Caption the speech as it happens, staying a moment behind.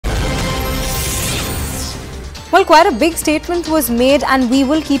Well, quite a big statement was made, and we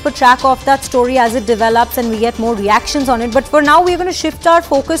will keep a track of that story as it develops and we get more reactions on it. But for now, we're going to shift our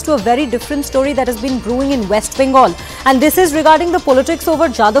focus to a very different story that has been brewing in West Bengal. And this is regarding the politics over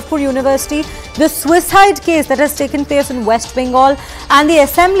Jadavpur University, the suicide case that has taken place in West Bengal. And the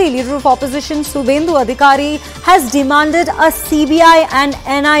Assembly Leader of Opposition, Suvendu Adhikary, has demanded a CBI and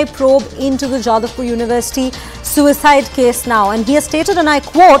NI probe into the Jadavpur University suicide case now. And he has stated, and I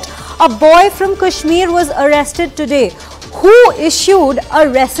quote, "A boy from Kashmir was arrested today. Who issued a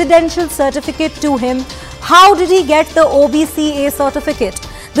residential certificate to him? How did he get the OBCA certificate?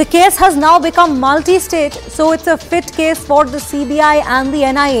 The case has now become multi-state, so it's a fit case for the CBI and the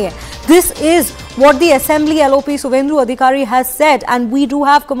NIA." This is what the Assembly LOP Suvendu Adhikary has said, and we do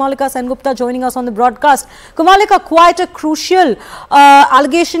have Kamalika Sengupta joining us on the broadcast. Kamalika, quite a crucial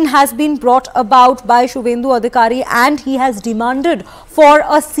allegation has been brought about by Suvendu Adhikary, and he has demanded for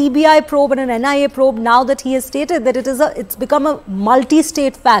a CBI probe and an NIA probe now that he has stated that it's become a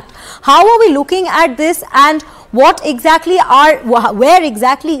multi-state fact. How are we looking at this, and where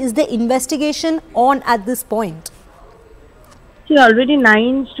exactly is the investigation on at this point? Already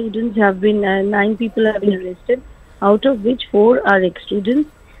 9 students have been, 9 people have been arrested, out of which 4 are ex-students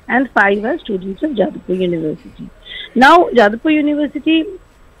and 5 are students of Jadavpur University. Now, Jadavpur University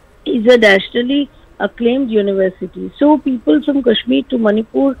is a nationally acclaimed university. So, people from Kashmir to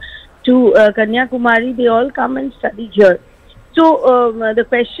Manipur to Kanyakumari, they all come and study here. So, the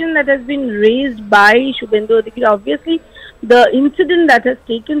question that has been raised by Suvendu Adhikary, obviously, the incident that has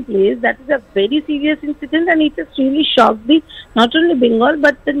taken place, that is a very serious incident, and it has really shocked not only Bengal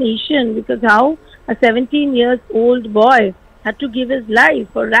but the nation, because how a 17-year-old boy had to give his life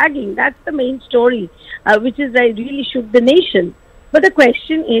for ragging. That's the main story, which is really shook the nation. But the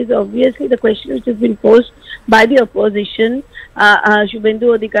question is, obviously, the question which has been posed by the opposition, Suvendu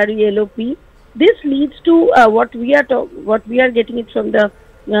Adhikary LOP. This leads to what we are getting it from the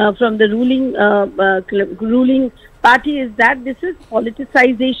ruling party, is that this is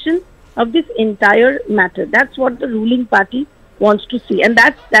politicization of this entire matter. That's what the ruling party wants to see, and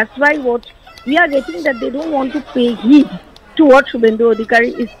that's why what we are getting, that they don't want to pay heed to what Suvendu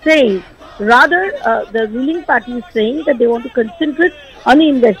Adhikary is saying. Rather, the ruling party is saying that they want to concentrate on the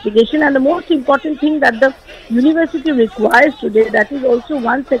investigation, and the most important thing that the university requires today, that is also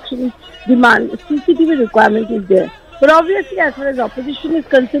one section demand, CCTV requirement is there. But obviously, as far as opposition is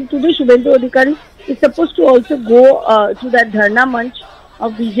concerned, today Suvendu Adhikary is supposed to also go to that dharna manch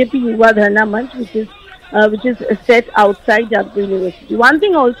of BJP Yuva dharna manch, which is set outside Jadavpur University. One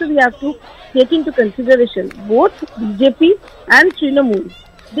thing also we have to take into consideration: both BJP and Trinamool,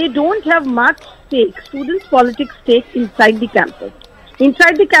 they don't have much stake, students' politics stake inside the campus.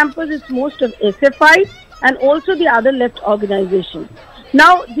 Inside the campus, it's most of SFI and also the other left organizations.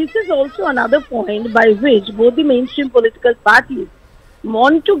 Now, this is also another point by which both the mainstream political parties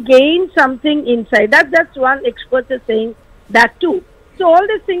want to gain something inside. That's one expert is saying that too. So all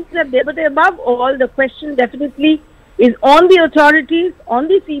these things are there, but above all, the question definitely is on the authorities, on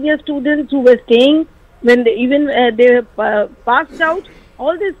the senior students who were staying when they passed out.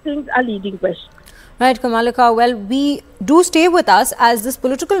 All these things are leading questions. Right, Kamalika. Well, we do stay with us as this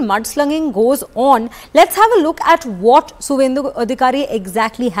political mudslinging goes on. Let's have a look at what Suvendu Adhikary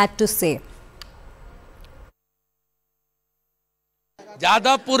exactly had to say.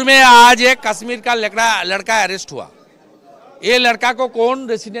 Jadavpur में आज एक कश्मीर का लड़का arrest हुआ। ये लड़का को कौन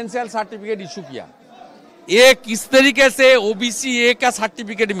रेसिडेंशियल सर्टिफिकेट इशू किया? ये किस तरीके से ओबीसी ए का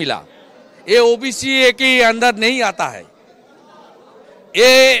सर्टिफिकेट मिला? ये ओबीसी ए के अंदर नहीं आता है।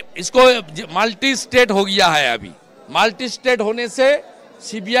 ये इसको मल्टी स्टेट हो गया है। अभी मल्टी स्टेट होने से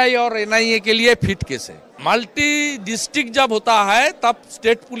सीबीआई और एनआईए के लिए फिट केस है। मल्टी डिस्ट्रिक्ट जब होता है तब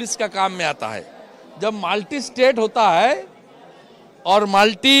स्टेट पुलिस का काम में आता है। जब मल्टी स्टेट होता है और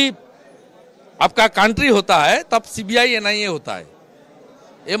मल्टी आपका कंट्री होता है तब सीबीआई एनआईए होता है।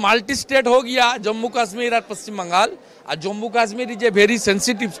 ये मल्टी स्टेट हो गया जम्मू कश्मीर और पश्चिम बंगाल। और Jammu Kashmir is a very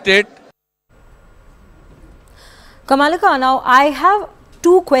sensitive state. Kamalika, now I have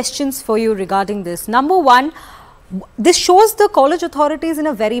 2 questions for you regarding this. Number one, this shows the college authorities in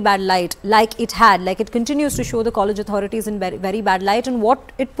a very bad light, like it continues to show the college authorities in very, very bad light. And what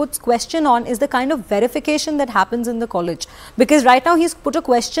it puts question on is the kind of verification that happens in the college. Because right now he's put a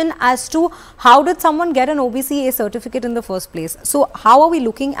question as to how did someone get an OBCA certificate in the first place. So how are we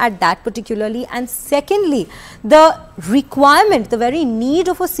looking at that particularly? And secondly, the requirement, the very need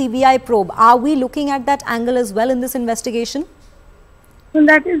of a CBI probe, are we looking at that angle as well in this investigation? So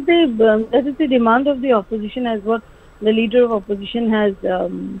that is the demand of the opposition, as what the leader of opposition has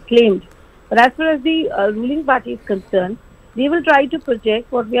claimed. But as far as the ruling party is concerned, they will try to project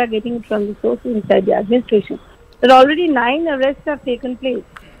what we are getting from the sources inside the administration. that already 9 arrests have taken place,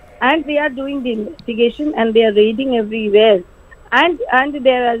 and they are doing the investigation and they are raiding everywhere. And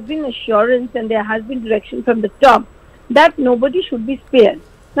there has been assurance and there has been direction from the top that nobody should be spared.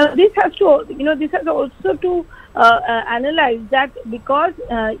 Now this has to, this has also to analyze that because,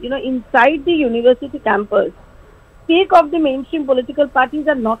 inside the university campus, stake of the mainstream political parties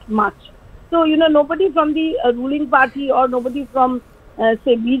are not much. So, nobody from the ruling party or nobody from,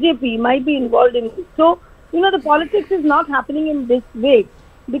 say, BJP might be involved in this. So, the politics is not happening in this way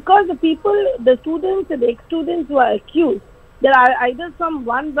because the people, the students and the ex-students who are accused, they are either from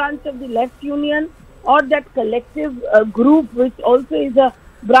one branch of the left union or that collective group which also is a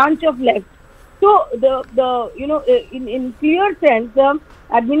branch of left. So, in clear sense, the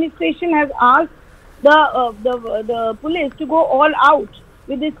administration has asked the police to go all out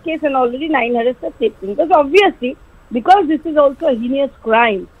with this case, and already 9 arrests are taken. Because obviously, because this is also a heinous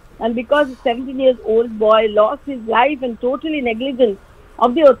crime, and because a 17-year-old boy lost his life and totally negligence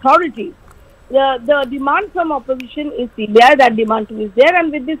of the authorities, the demand from opposition is CBI, that demand too is there,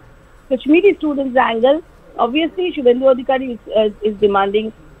 and with this Kashmiri students angle, obviously Suvendu Adhikary is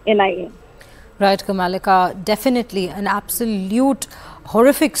demanding NIA. Right, Kamalika, definitely an absolute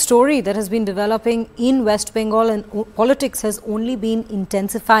horrific story that has been developing in West Bengal, and politics has only been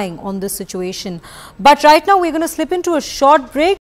intensifying on this situation. But right now we're going to slip into a short break.